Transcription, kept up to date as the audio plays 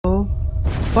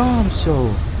Bomb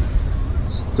Show,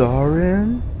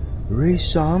 starring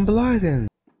Rayshawn Blyden.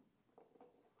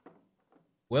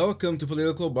 Welcome to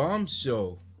Political Bomb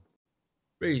Show.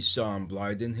 Rayshawn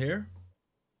Blyden here.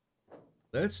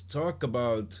 Let's talk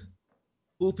about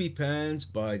Poopy Pants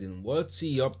Biden. What's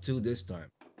he up to this time?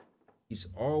 He's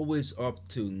always up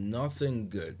to nothing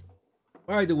good.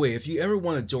 By the way, if you ever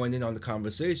want to join in on the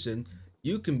conversation,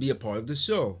 you can be a part of the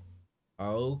show.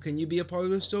 How can you be a part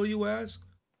of the show, you ask?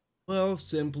 Well,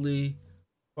 simply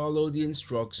follow the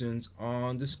instructions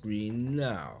on the screen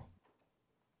now.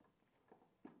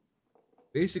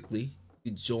 Basically,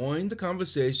 you join the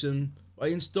conversation by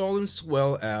installing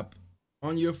Swell app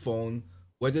on your phone,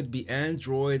 whether it be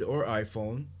Android or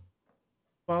iPhone.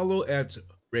 Follow at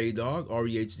Raydog,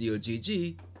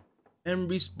 REHDOGG, and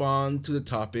respond to the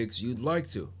topics you'd like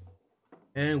to.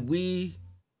 And we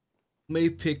may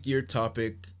pick your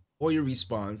topic or your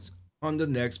response on the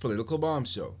next Political Bomb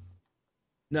Show.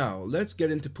 Now, let's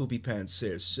get into Poopy Pants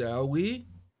here, shall we?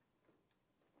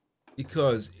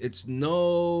 Because it's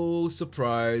no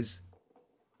surprise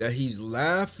that he's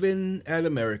laughing at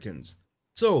Americans.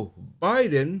 So,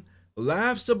 Biden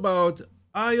laughs about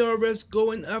IRS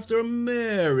going after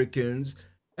Americans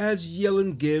as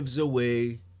Yellen gives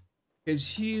away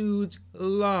his huge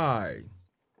lie.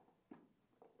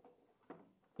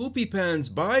 Poopy Pants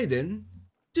Biden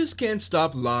just can't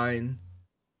stop lying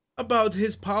about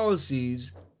his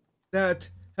policies that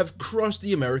have crushed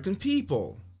the American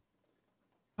people.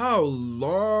 How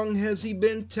long has he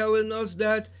been telling us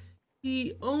that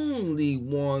he only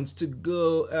wants to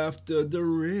go after the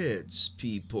rich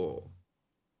people?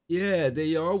 Yeah,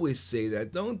 they always say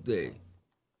that, don't they?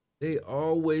 They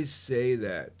always say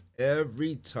that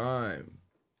every time.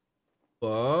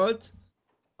 But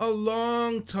a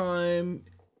long time,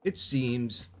 it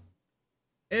seems,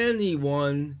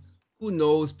 anyone who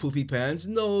knows Poopy Pants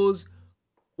knows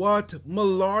what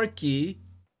malarkey,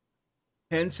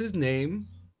 hence his name,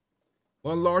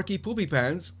 Malarkey Poopy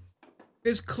Pants,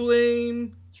 his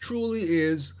claim truly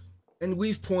is, and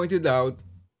we've pointed out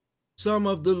some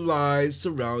of the lies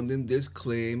surrounding this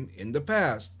claim in the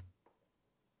past.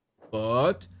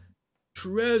 But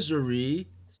Treasury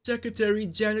Secretary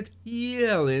Janet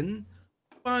Yellen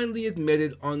finally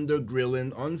admitted under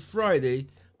grilling on Friday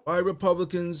by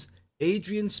Republicans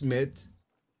Adrian Smith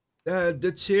that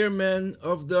the chairman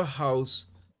of the House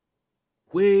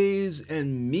Ways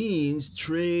and Means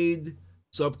Trade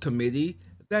Subcommittee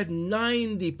that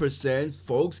 90%,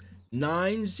 folks,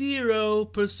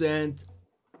 90%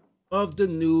 of the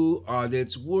new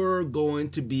audits were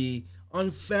going to be on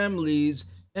families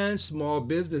and small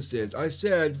businesses. I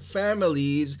said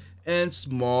families and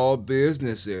small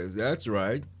businesses. That's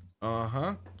right.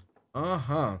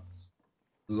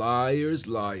 Liars,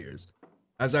 liars.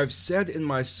 As I've said in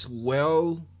my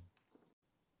swell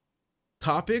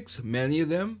topics, many of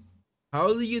them,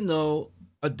 how do you know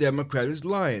a Democrat is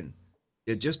lying?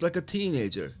 They're just like a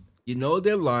teenager. You know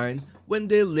they're lying when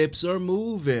their lips are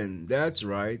moving. That's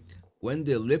right, when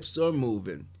their lips are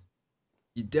moving.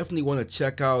 You definitely want to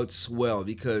check out Swell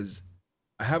because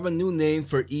I have a new name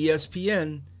for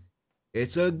ESPN.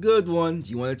 It's a good one.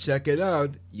 You want to check it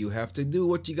out, you have to do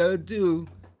what you got to do.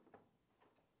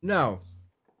 Now,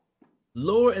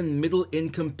 lower and middle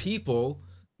income people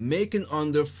making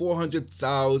under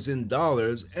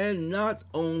 $400,000 and not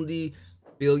only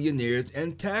billionaires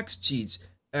and tax cheats,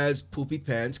 as Poopy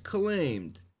Pants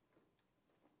claimed.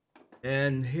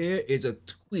 And here is a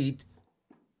tweet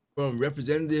from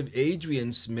Representative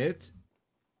Adrian Smith.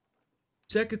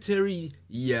 Secretary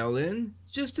Yellen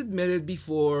just admitted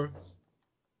before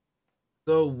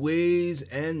the Ways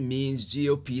and Means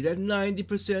GOP that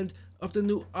 90% of the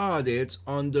new audits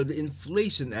under the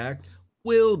Inflation Act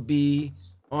will be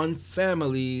on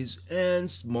families and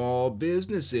small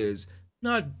businesses,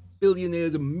 not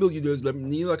billionaires and millionaires,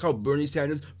 like how Bernie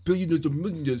Sanders, billionaires and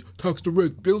millionaires, tax the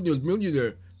rich, billionaires,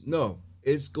 millionaire. No,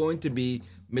 it's going to be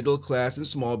middle class and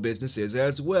small businesses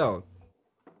as well.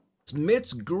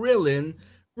 Smith's grilling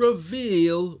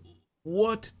reveal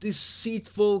what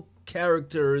deceitful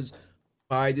characters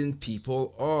Biden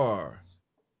people are.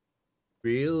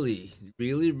 Really,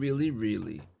 really, really,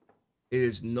 really. It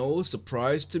is no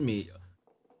surprise to me.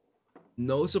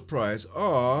 No surprise.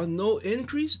 No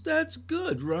increase? That's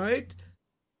good, right?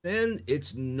 Then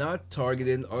it's not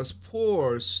targeting us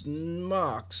poor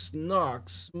smocks,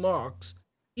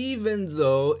 even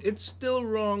though it's still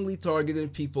wrongly targeting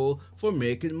people for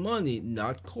making money.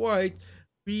 Not quite.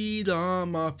 Read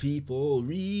on, my people,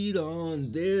 read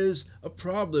on. There's a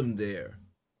problem there.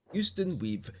 Houston,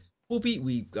 we've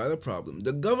got a problem.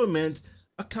 The Government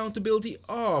Accountability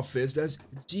Office, that's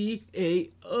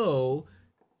GAO,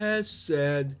 has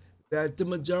said that the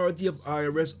majority of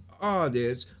IRS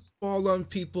audits fall on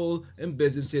people and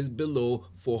businesses below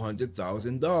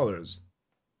 $400,000.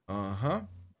 Uh huh.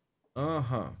 Uh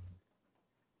huh.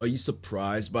 Are you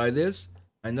surprised by this?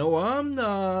 I know I'm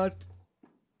not.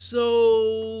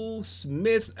 So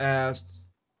Smith asked,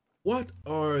 what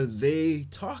are they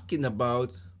talking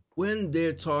about when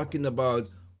they're talking about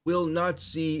will not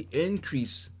see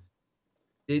increase?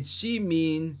 Did she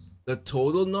mean the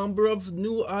total number of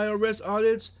new IRS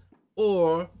audits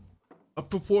or a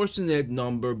proportionate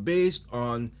number based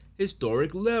on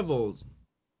historic levels?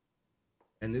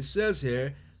 And it says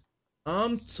here,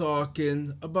 I'm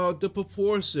talking about the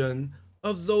proportion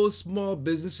of those small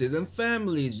businesses and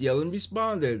families, Yellen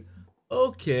responded.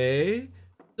 Okay,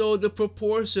 so the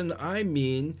proportion I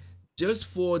mean, just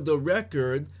for the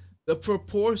record, the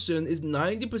proportion is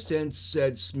 90%,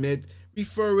 said Smith,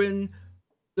 referring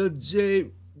the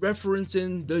J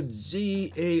referencing the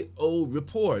GAO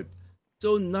report.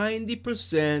 So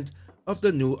 90% of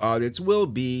the new audits will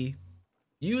be,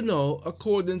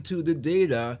 according to the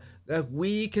data, that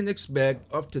we can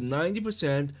expect up to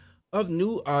 90% of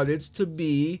new audits to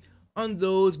be on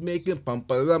those making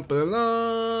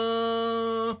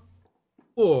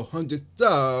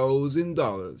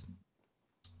 $400,000.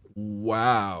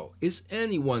 Wow, is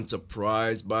anyone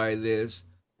surprised by this?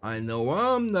 I know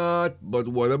I'm not, but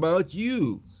what about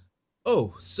you?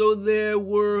 Oh, so there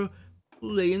were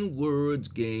playing words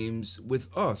games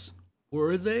with us,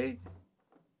 were they?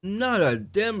 Not a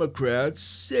Democrat.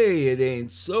 Say it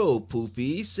ain't so,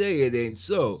 Poopy. Say it ain't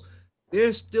so.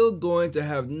 They're still going to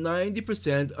have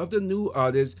 90% of the new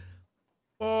audits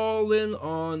falling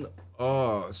on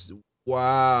us.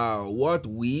 Wow, what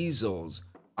weasels.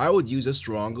 I would use a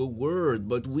stronger word,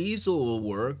 but weasel will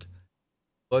work.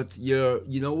 But you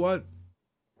know what?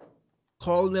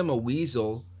 Calling them a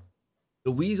weasel,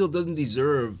 the weasel doesn't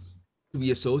deserve to be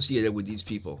associated with these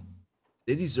people.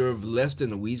 They deserve less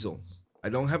than a weasel. I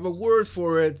don't have a word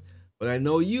for it, but I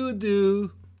know you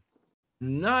do.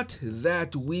 Not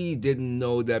that we didn't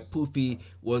know that Poopy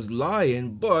was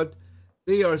lying, but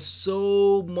they are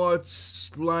so much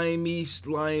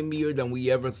slimier than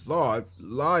we ever thought,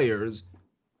 liars,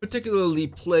 particularly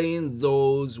playing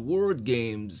those word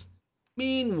games.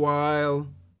 Meanwhile,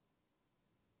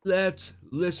 let's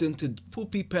listen to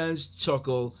Poopy Pants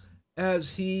chuckle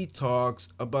as he talks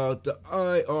about the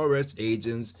IRS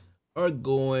agents are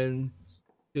going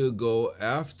to go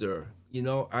after.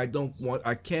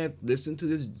 I can't listen to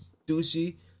this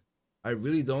douchey. I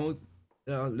really don't.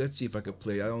 Let's see if I can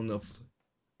play. I don't know if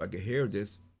I can hear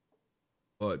this,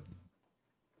 but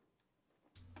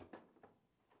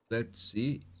let's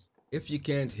see. If you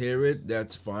can't hear it,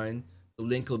 that's fine. The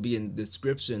link will be in the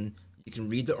description. You can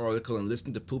read the article and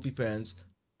listen to Poopy Pants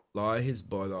lie his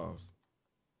butt off.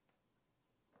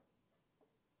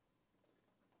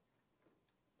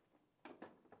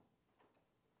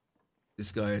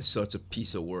 This guy is such a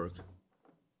piece of work.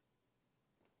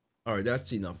 Alright,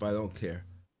 that's enough. I don't care.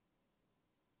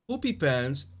 Poopy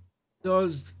Pants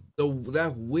does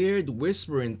that weird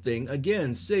whispering thing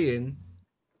again, saying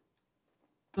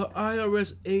the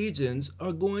IRS agents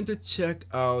are going to check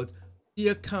out the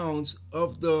accounts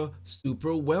of the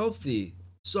super wealthy.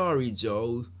 Sorry,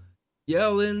 Joe.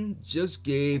 Yellen just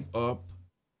gave up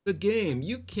the game.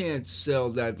 You can't sell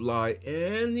that lie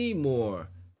anymore.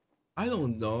 I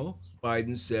don't know,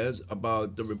 Biden says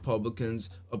about the Republicans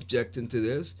objecting to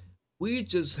this. We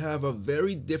just have a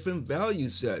very different value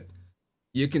set.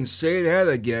 You can say that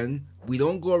again. We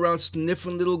don't go around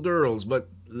sniffing little girls, but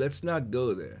let's not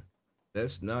go there.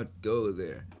 Let's not go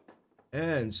there.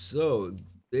 And so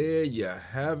there you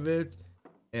have it.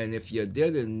 And if you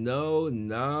didn't know,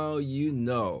 now you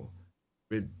know.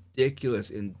 Ridiculous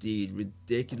indeed.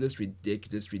 Ridiculous,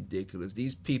 ridiculous, ridiculous.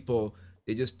 These people,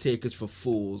 they just take us for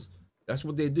fools. That's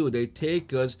what they do. They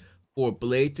take us for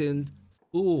blatant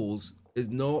fools. There's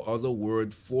no other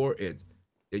word for it.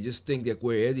 They just think that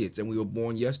we're idiots and we were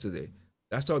born yesterday.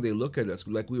 That's how they look at us,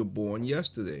 like we were born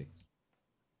yesterday.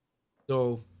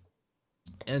 So,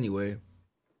 anyway,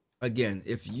 again,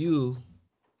 if you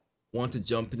want to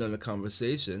jump in on the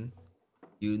conversation,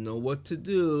 you know what to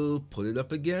do. Put it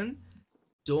up again.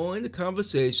 Join the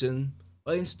conversation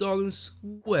by installing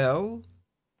Swell.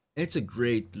 It's a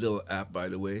great little app, by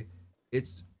the way.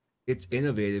 It's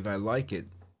innovative. I like it.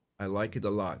 I like it a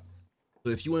lot.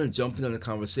 So if you want to jump in on the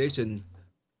conversation,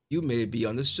 you may be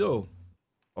on the show.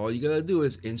 All you gotta do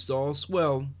is install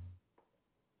Swell,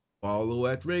 follow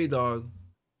at Radar,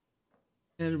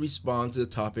 and respond to the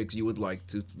topics you would like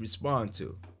to respond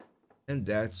to. And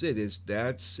that's it. It's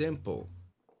that simple.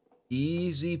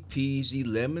 Easy peasy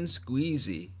lemon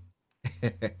squeezy.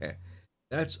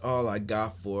 That's all I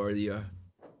got for you.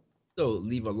 So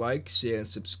leave a like, share, and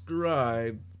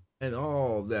subscribe, and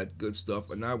all that good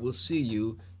stuff. And I will see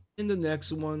you in the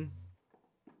next one.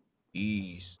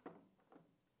 Peace.